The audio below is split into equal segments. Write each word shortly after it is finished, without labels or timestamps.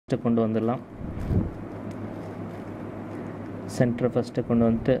First கொண்டு வந்துடலாம். சென்டரை ஃபஸ்ட்டு கொண்டு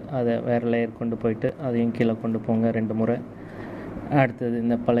வந்துட்டு அதை வேறு லேயர் கொண்டு போயிட்டு அதையும் கீழே கொண்டு போங்க 2 முறை. அடுத்தது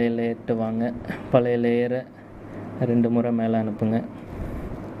இந்த பழைய லேயர்ட்டு வாங்க, பழைய லேயரை 2 முறை மேலே அனுப்புங்க.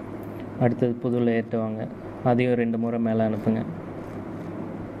 அடுத்தது புது லேயர்ட்டு வாங்க, அதையும் 2 முறை மேலே அனுப்புங்க.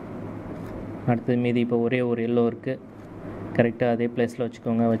 அடுத்தது மீதி இப்போ ஒரே ஒரு எல்லோ இருக்குது, கரெக்டாக அதே பிளேஸில்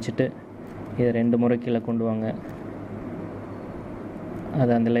வச்சுக்கோங்க. வச்சுட்டு இதை 2 முறை கீழே கொண்டு வாங்க.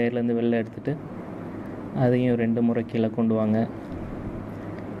 அதை அந்த லேயர்லேருந்து வெளில எடுத்துகிட்டு அதையும் 2 முறை கீழே கொண்டு வாங்க.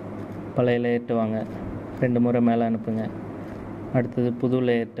 பழைய லேயர்ட்டு வாங்க, 2 முறை மேலே அனுப்புங்க. அடுத்தது புது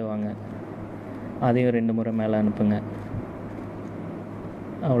லேயர்ட்டு வாங்க, அதையும் 2 முறை மேலே அனுப்புங்க.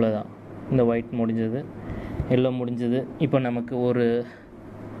 அவ்வளோதான், இந்த ஒயிட் முடிஞ்சது, எல்லோ முடிஞ்சது. இப்போ நமக்கு ஒரு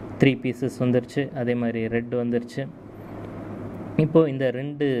 3 பீசஸ் வந்துருச்சு. அதே மாதிரி ரெட் வந்துருச்சு. இப்போது இந்த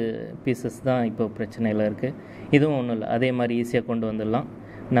 2 பீசஸ் தான் இப்போ பிரச்சனையில் இருக்குது. இதுவும் ஒன்றும் இல்லை, அதே மாதிரி ஈஸியாக கொண்டு வந்துடலாம்.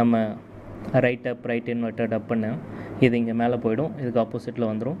 நம்ம ரைட் அப் ரைட் இன்வெர்டட் அப் பண்ண இது இங்கே மேலே போயிடும், இதுக்கு ஆப்போசிட்டில்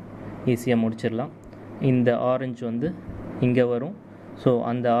வந்துடும். ஈஸியாக முடிச்சிடலாம். இந்த ஆரஞ்சு வந்து இங்கே வரும். ஸோ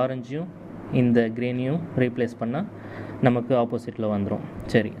அந்த ஆரஞ்சையும் இந்த க்ரீனையும் ரீப்ளேஸ் பண்ணால் நமக்கு ஆப்போசிட்டில் வந்துடும்.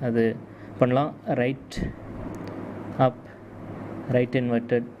 சரி, அது பண்ணலாம். Right up right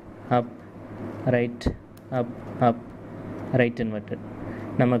inverted up right அப் அப் ரைட் இன்வெர்டட்.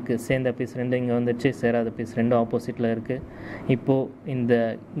 நமக்கு சேர்ந்த பீஸ் 2 இங்கே வந்துடுச்சு, சேராத பீஸ் 2 ஆப்போசிட்டில் இருக்குது. இப்போது இந்த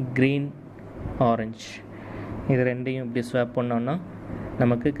க்ரீன் ஆரஞ்ச் இது 2ஐயும் இப்படி ஸ்வாப் பண்ணோன்னா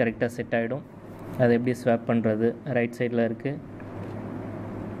நமக்கு கரெக்டாக செட் ஆகிடும். அதை எப்படி ஸ்வாப் பண்ணுறது, ரைட் சைடில் இருக்குது.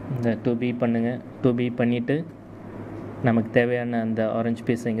 இந்த 2B பண்ணுங்கள். 2B பண்ணிவிட்டு நமக்கு தேவையான அந்த ஆரஞ்சு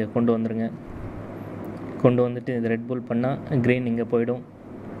பீஸை இங்கே கொண்டு வந்துடுங்க. கொண்டு வந்துட்டு இது ரெட் புல் பண்ணால் க்ரீன் இங்கே போயிடும்,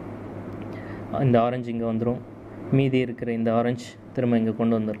 இந்த ஆரஞ்சு இங்கே வந்துடும். மீதி இருக்கிற இந்த ஆரஞ்சு திரும்ப இங்கே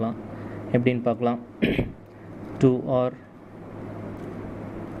கொண்டு வந்துடலாம். எப்படின்னு பார்க்கலாம். 2R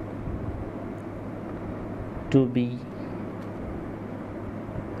 2B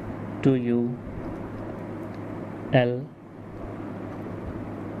 2U L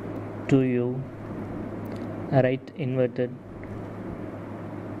 2U right inverted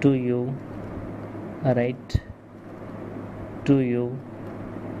 2U right 2U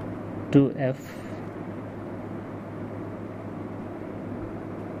 2F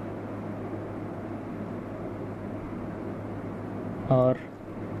or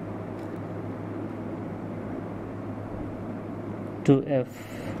 2F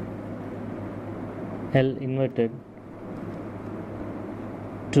L inverted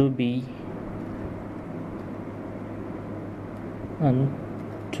 2B and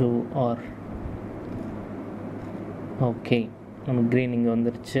 2R. Okay, நம்ம க்ரீன் இங்கே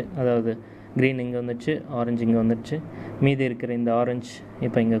வந்துடுச்சு, அதாவது க்ரீன் இங்கே வந்துடுச்சு, ஆரஞ்சு இங்கே வந்துடுச்சு. மீதி இருக்கிற இந்த ஆரஞ்சு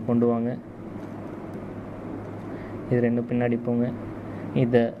இப்போ இங்கே கொண்டு வாங்க. இது 2 பின்னாடி போங்க.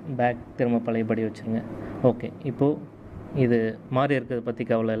 இதை பேக் திரும்ப பழையபடி வச்சுருங்க. ஓகே, இப்போது இது மாறி இருக்கிறத பற்றி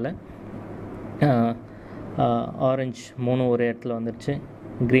கவலை இல்லை. ஆரஞ்சு 3 ஒரு இடத்துல வந்துடுச்சு,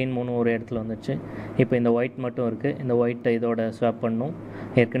 க்ரீன் 3 ஒரு இடத்துல வந்துடுச்சு. இப்போ இந்த ஒயிட் மட்டும் இருக்குது. இந்த ஒயிட்டை இதோட ஸ்வாப் பண்ணணும்.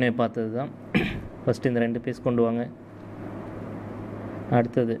 ஏற்கனவே பார்த்தது தான். ஃபஸ்ட்டு இந்த 2 பீஸ் கொண்டு வாங்க.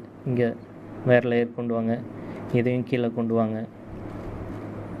 அடுத்தது இங்கே வேறு லேயர் கொண்டு வாங்க. இதையும் கீழே கொண்டு வாங்க.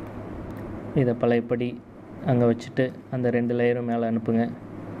 இதை பழையபடி அங்கே வச்சுட்டு அந்த 2 லேயரும் மேலே அனுப்புங்க.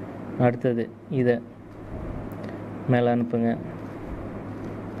 அடுத்தது இதை மேலே அனுப்புங்க.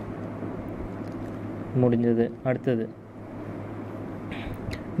 முடிஞ்சது. அடுத்தது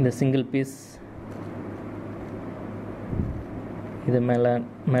இந்த சிங்கிள் பீஸ் இது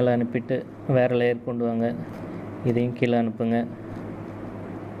மேலே அனுப்பிட்டு வேறு லேயர் கொண்டு வாங்க. இதையும் கீழே அனுப்புங்க.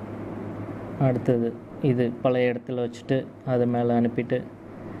 அடுத்தது இது பழைய இடத்துல வச்சுட்டு அதை மேலே அனுப்பிட்டு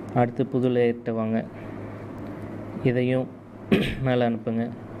அடுத்து புது லேயர்கிட்ட வாங்க. இதையும் மேலே அனுப்புங்க.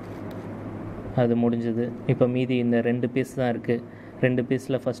 அது முடிஞ்சது. இப்போ மீதி இந்த 2 பீஸ் தான் இருக்குது. 2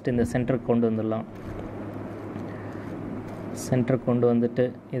 பீஸில் ஃபஸ்ட்டு இந்த சென்டருக்கு கொண்டு வந்துடலாம். சென்டருக்கு கொண்டு வந்துட்டு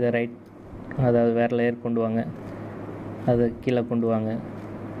இதை ரைட், அதாவது வேறு லேயர் கொண்டு வாங்க. அதை கீழே கொண்டு வாங்க.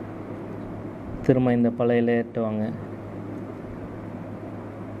 திரும்ப இந்த பழைய லேயர்கிட்ட வாங்க.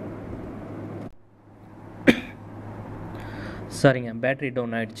 சரிங்க, பேட்ரி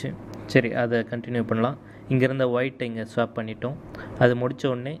டவுன் ஆகிடுச்சு. சரி, அதை கண்டினியூ பண்ணலாம். இங்கே இருந்த ஒயிட்டை இங்கே ஸ்வாப் பண்ணிட்டோம். அது முடித்த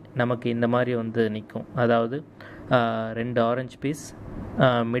உடனே நமக்கு இந்த மாதிரி வந்து நிற்கும். அதாவது 2 ஆரஞ்சு பீஸ்,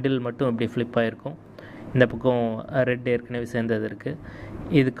 மிடில் மட்டும் இப்படி ஃப்ளிப் ஆகிருக்கும். இந்த பக்கம் ரெட் ஏற்கனவே சேர்ந்தது இருக்குது.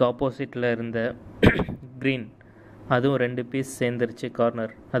 இதுக்கு ஆப்போசிட்டில் இருந்த க்ரீன் அதுவும் 2 பீஸ் சேர்ந்துருச்சு.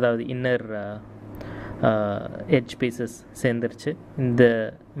 கார்னர், அதாவது இன்னர் எட்ஜ் பீசஸ் சேர்ந்துருச்சு. இந்த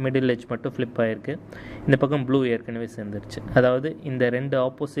மிடில் எட்ஜ் மட்டும் ஃப்ளிப் ஆகிருக்கு. இந்த பக்கம் ப்ளூ ஏற்கனவே சேர்ந்துருச்சு. அதாவது இந்த 2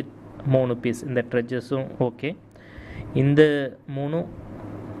 ஆப்போசிட் 3 பீஸ், இந்த ட்ரெட்ஜஸும் ஓகே. இந்த 3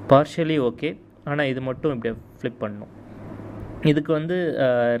 பார்ஷியலி ஓகே, ஆனால் இது மட்டும் இப்படி ஃப்ளிப் பண்ணணும். இதுக்கு வந்து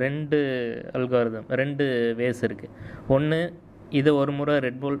ரெண்டு அல்காரிதம், ரெண்டு வேஸ் இருக்குது. ஒன்று, இதை ஒரு முறை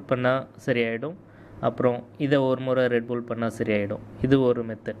ரெட் புல் பண்ணால் சரியாயிடும், அப்புறம் இதை ஒரு முறை ரெட் புல் பண்ணால் சரியாயிடும். இது ஒரு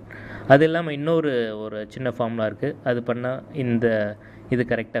மெத்தட். அது இல்லாமல் இன்னொரு சின்ன ஃபார்முலா இருக்குது, அது பண்ணால் இது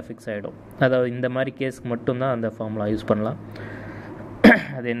கரெக்டாக ஃபிக்ஸ் ஆகிடும். அதாவது இந்த மாதிரி கேஸ்க்கு மட்டும்தான் அந்த ஃபார்முலா யூஸ் பண்ணலாம்.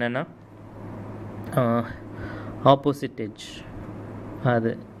 அது என்னென்னா, ஆப்போசிட் எட்ஜ், அது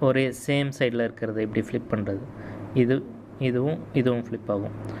ஒரே சேம் சைடில் இருக்கிறத இப்படி ஃப்ளிப் பண்ணுறது, இதுவும் ஃப்ளிப்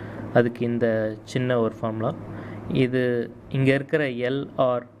ஆகும். அதுக்கு இந்த சின்ன ஒரு ஃபார்முலா. இது இங்கே இருக்கிற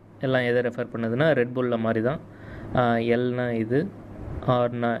எல்ஆர் எல்லாம் எதை ரெஃபர் பண்ணுதுன்னா ரெட் புல்லில் மாதிரி தான். எல்னா இது,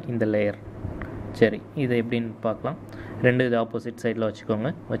 ஆர்னா இந்த லேயர். சரி, இது எப்படின்னு பார்க்கலாம். ரெண்டு இது ஆப்போசிட் சைடில் வச்சுக்கோங்க.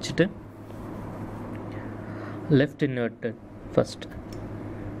 வச்சுட்டு left inverted first,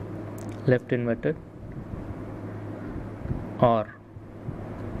 left inverted R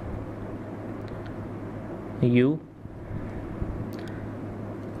U,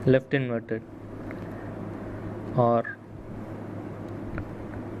 left inverted or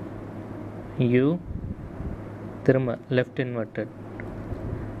U, திரும்ப left inverted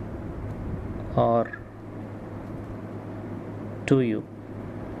or 2U.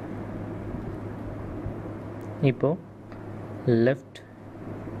 இப்போ left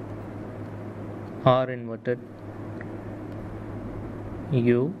R inverted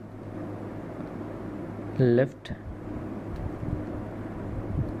U, left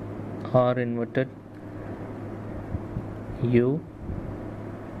R inverted U,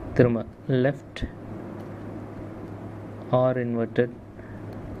 திரும்ப left R inverted,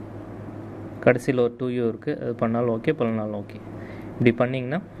 கடைசியில் ஒரு 2U இருக்குது, அது பண்ணாலும் ஓகே, பண்ணாலும் ஓகே. இப்படி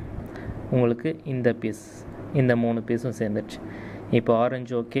பண்ணிங்கன்னா உங்களுக்கு இந்த 3 பீஸும் சேர்ந்துடுச்சு. இப்போ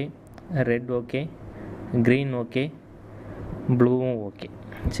orange okay, red okay, green okay, ப்ளூவும் okay.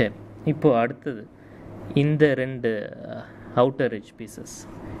 சரி, இப்போது அடுத்தது இந்த 2 அவுட்டர் எட்ஜ் பீசஸ்,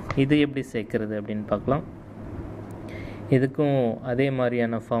 இது எப்படி சேர்க்குறது அப்படின்னு பார்க்கலாம். இதுக்கும் அதே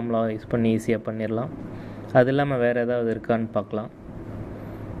மாதிரியான ஃபார்முலா யூஸ் பண்ணி ஈஸியாக பண்ணிடலாம். அது இல்லாமல் வேறு ஏதாவது இருக்கான்னு பார்க்கலாம்.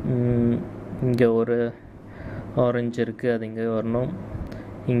 இங்கே ஒரு ஆரஞ்சு இருக்குது, அது இங்கே வரணும்.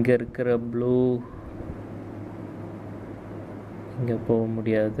 இங்கே இருக்கிற ப்ளூ இங்கே போக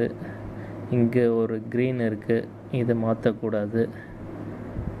முடியாது. இங்கே ஒரு க்ரீன் இருக்குது, இதை மாற்றக்கூடாது.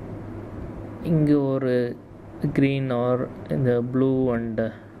 இங்கே ஒரு க்ரீன் ஆர் இந்த ப்ளூ அண்ட்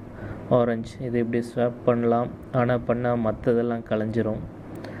ஆரஞ்சு, இது இப்படி ஸ்வாப் பண்ணலாம். ஆனால் பண்ணால் மற்றதெல்லாம் கலைஞ்சிரும்,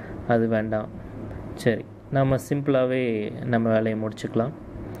 அது வேண்டாம். சரி, நம்ம சிம்பிளாகவே நம்ம வேலையை முடிச்சுக்கலாம்,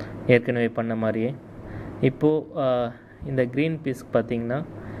 ஏற்கனவே பண்ண மாதிரியே. இப்போது இந்த க்ரீன் பீஸ்க்கு பார்த்திங்கன்னா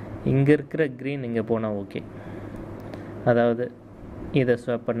இங்கே இருக்கிற க்ரீன் இங்கே போனால் ஓகே, அதாவது இதை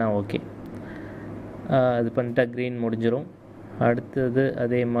ஸ்வாப் பண்ணால் ஓகே. அது பண்ணிட்டா க்ரீன் முடிஞ்சிடும். அடுத்தது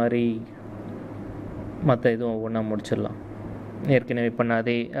அதே மாதிரி மற்ற இதுவும் ஒவ்வொன்றா முடிச்சிடலாம், ஏற்கனவே பண்ண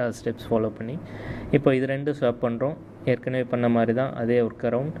அதே ஸ்டெப்ஸ் ஃபாலோ பண்ணி. இப்போ இது 2 ஸ்வாப் பண்ணுறோம், ஏற்கனவே பண்ண மாதிரி தான் அதே ஒர்க்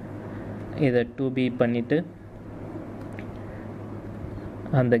அரவுண்ட். இதை 2B பண்ணிவிட்டு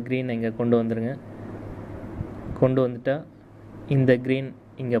அந்த க்ரீன் இங்கே கொண்டு வந்துடுங்க. கொண்டு வந்துட்டால் இந்த க்ரீன்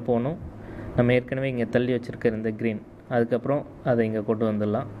இங்கே போகணும். நம்ம ஏற்கனவே இங்கே தள்ளி வச்சுருக்கிற இந்த க்ரீன், அதுக்கப்புறம் அதை இங்கே கொண்டு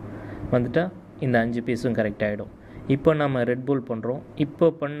வந்துடலாம். வந்துட்டால் இந்த 5 பீஸும் கரெக்ட் ஆகிடும். இப்போ நம்ம ரெட் புல் பண்ணுறோம். இப்போ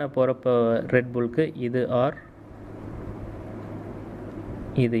பண்ண போகிறப்ப ரெட் புல்க்கு இது ஆர்,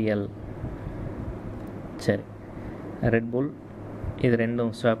 இது எல். சரி, ரெட் புல் இது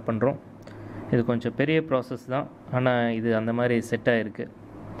 2ம் ஸ்வாப் பண்ணுறோம். இது கொஞ்சம் பெரிய ப்ராசஸ் தான், ஆனால் இது அந்த மாதிரி செட் ஆகிருக்கு.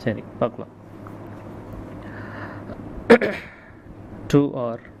 சரி, பார்க்கலாம்.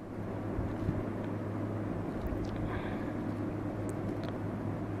 2R,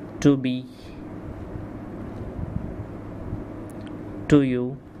 2B, 2U,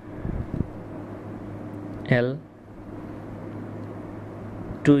 L,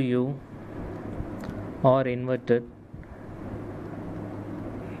 2U, or inverted,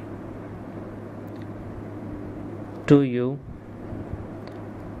 2U,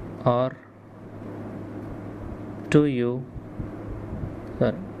 or 2U,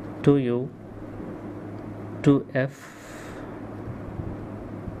 2U, 2F,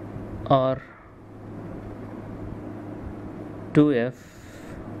 or 2F,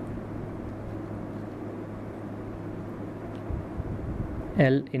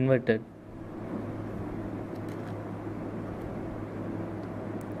 L inverted,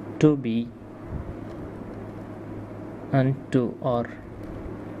 2B and 2R.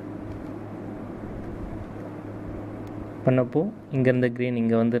 பண்ணப்போ இங்கேருந்த க்ரீன்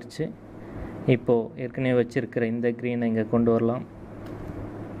இங்கே வந்துருச்சு. இப்போது ஏற்கனவே வச்சுருக்கிற இந்த க்ரீனை இங்கே கொண்டு வரலாம்.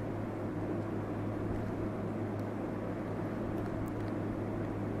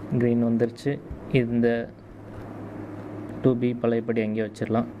 க்ரீன் வந்துருச்சு. இந்த 2B பழையபடி அங்கேயே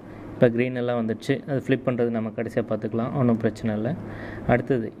வச்சிடலாம். இப்போ க்ரீன் எல்லாம் வந்துடுச்சு. அது ஃப்ளிப் பண்ணுறது நம்ம கடைசியாக பார்த்துக்கலாம், ஒன்றும் பிரச்சனை இல்லை.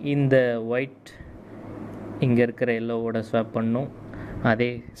 அடுத்தது இந்த ஒயிட் இங்கே இருக்கிற எல்லோவோட ஸ்வாப் பண்ணணும். அதே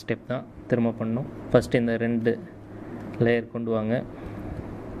ஸ்டெப் தான் திரும்ப பண்ணணும். ஃபஸ்ட்டு இந்த 2 லேயர் கொண்டு வாங்க,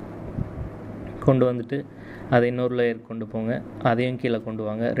 கொண்டு வந்துட்டு அதை இன்னொரு லேயர் கொண்டு போங்க, அதையும் கீழே கொண்டு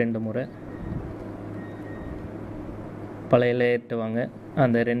வாங்க 2 முறை. பழைய லேயர்கிட்ட வாங்க,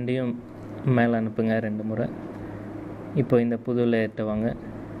 அந்த 2ஐயும் மேலே அனுப்புங்க 2 முறை. இப்போ இந்த புது லேயர்கிட்ட வாங்க,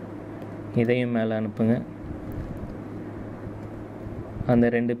 இதையும் மேலே அனுப்புங்க. அந்த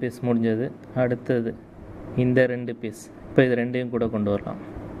 2 பீஸ் முடிஞ்சது. அடுத்தது இந்த 2 பீஸ், இப்போ இது 2ஐயும் கூட கொண்டு வரலாம்.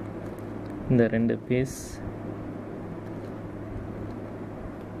 இந்த 2 பீஸ்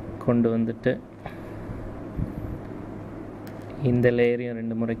கொண்டு வந்துட்டு இந்த லேயரையும்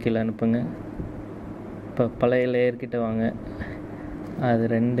 2 முறை கீழே அனுப்புங்க. இப்போ பழைய லேயர்கிட்ட வாங்க, அது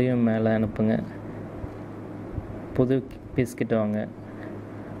 2ஐயும் மேலே அனுப்புங்க. புது பீஸ் கிட்ட வாங்க,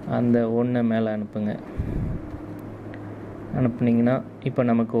 அந்த 1 மேலே அனுப்புங்க. அனுப்புனீங்கன்னா இப்போ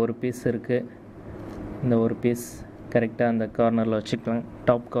நமக்கு ஒரு பீஸ் இருக்குது. இந்த ஒரு பீஸ் கரெக்டாக அந்த கார்னரில் வச்சுக்கலாம்,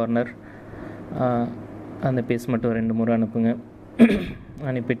 டாப் கார்னர். அந்த பீஸ் மட்டும் 2 முறை அனுப்புங்க.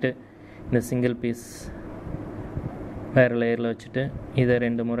 அனுப்பிட்டு இந்த சிங்கிள் பீஸ் வேறு லேயரில் வச்சுட்டு இதை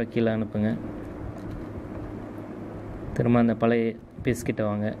 2 முறை கீழே அனுப்புங்க. திரும்ப அந்த பழைய பீஸ் கிட்ட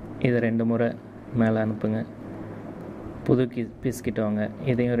வாங்க, இதை 2 முறை மேலே அனுப்புங்க. புது பீஸ் கிட்ட வாங்க,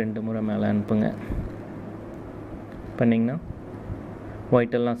 இதையும் 2 முறை மேலே அனுப்புங்க. பண்ணிங்கன்னா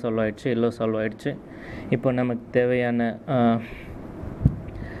ஒயிட்டெல்லாம் சால்வ் ஆகிடுச்சு, எல்லோ சால்வ் ஆகிடுச்சு. இப்போ நமக்கு தேவையான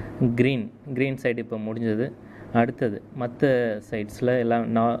க்ரீன் சைடு இப்போ முடிஞ்சது. அடுத்தது மற்ற சைட்ஸில் எல்லாம்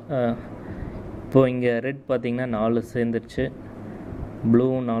இப்போது இங்கே ரெட் பார்த்திங்கன்னா 4 சேர்ந்துருச்சு,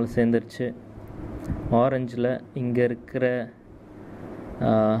 ப்ளூவும் 4 சேர்ந்துருச்சு. ஆரஞ்சில் இங்கே இருக்கிற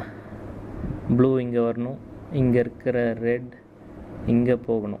ப்ளூ இங்கே வரணும், இங்கே இருக்கிற ரெட் இங்கே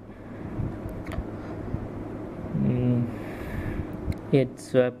போகணும். எட்ஜ்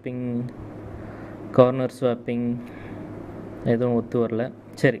ஸ்வாப்பிங், கார்னர் ஸ்வாப்பிங் எதுவும் ஒத்து வரல.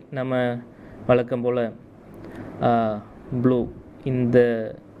 சரி, நம்ம வழக்கம் போல் ப்ளூ, இந்த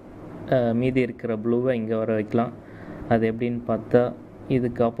மீதி இருக்கிற ப்ளூவை இங்கே வர வைக்கலாம். அது எப்படின்னு பார்த்தா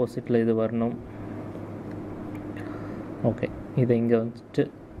இதுக்கு ஆப்போசிட்டில் இது வரணும். ஓகே, இதை இங்கே வச்சுட்டு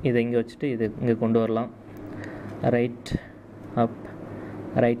இதை இங்கே கொண்டு வரலாம். ரைட் அப்,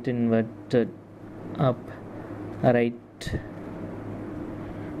 ரைட் இன்வெர்டட் அப், ரைட்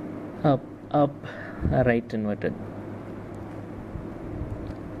அப் அப், ரைட் இன்வெர்டட்.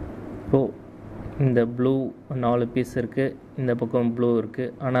 இப்போது இந்த ப்ளூ 4 பீஸ் இருக்குது, இந்த பக்கம் ப்ளூ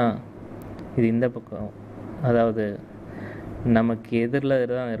இருக்குது. ஆனால் இது இந்த பக்கம், அதாவது நமக்கு எதிரில்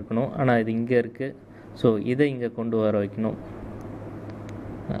தான் இருக்கணும், ஆனால் இது இங்கே இருக்குது. ஸோ இதை இங்கே கொண்டு வர வைக்கணும்.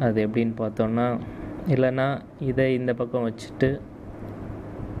 அது எப்படின்னு பார்த்தோன்னா, இல்லைன்னா இதை இந்த பக்கம் வச்சுட்டு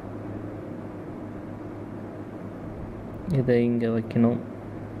இதை இங்கே வைக்கணும்.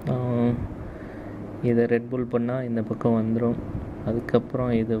 இதை ரெட் புல் பண்ணால் இந்த பக்கம் வந்துடும்.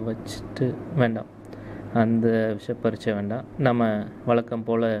 அதுக்கப்புறம் இதை வச்சுட்டு வேண்டாம், அந்த விஷப்பரிச்சை வேண்டாம். நம்ம வழக்கம்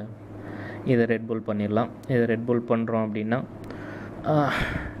போல் இதை ரெட் புல் பண்ணிடலாம். இதை ரெட் புல் பண்ணுறோம் அப்படின்னா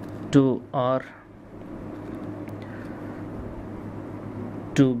 2R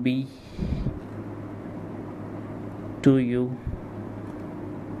 2B 2U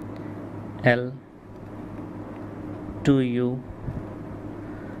L 2U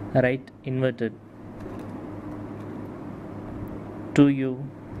right inverted 2U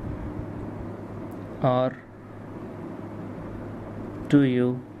R 2U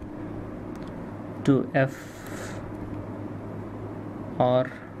 2F R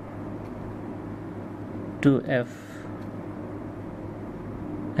 2F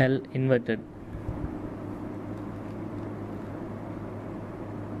L inverted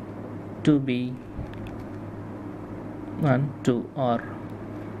 2B and 2R.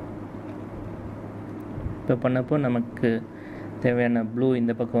 இப்போ பண்ணப்போ நமக்கு தேவையான ப்ளூ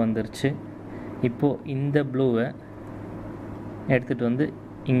இந்த பக்கம் வந்துருச்சு. இப்போது இந்த ப்ளூவை எடுத்துகிட்டு வந்து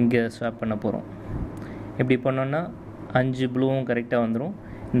இங்கே ஸ்வாப் பண்ண போகிறோம். எப்படி பண்ணோன்னா 5 ப்ளூவும் கரெக்டாக வந்துடும்.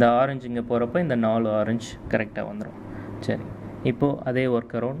 இந்த ஆரஞ்சு இங்கே போகிறப்ப இந்த 4 ஆரஞ்சு கரெக்டாக வந்துடும். சரி, இப்போது அதே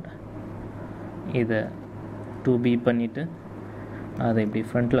ஒர்க் அரவுண்ட் இதை 2B பண்ணிவிட்டு அதை இப்படி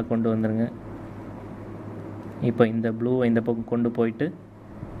ஃப்ரண்ட்டில் கொண்டு வந்துடுங்க. இப்போ இந்த ப்ளூவை இந்த பக்கம் கொண்டு போயிட்டு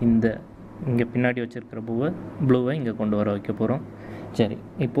இந்த இங்கே பின்னாடி வச்சுருக்கிற ப்ளூவை இங்கே கொண்டு வர வைக்க போகிறோம். சரி,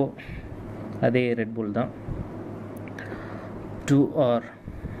 இப்போது அதே ரெட் புல் தான். 2R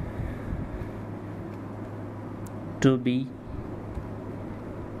 2B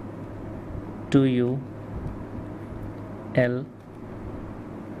 2U L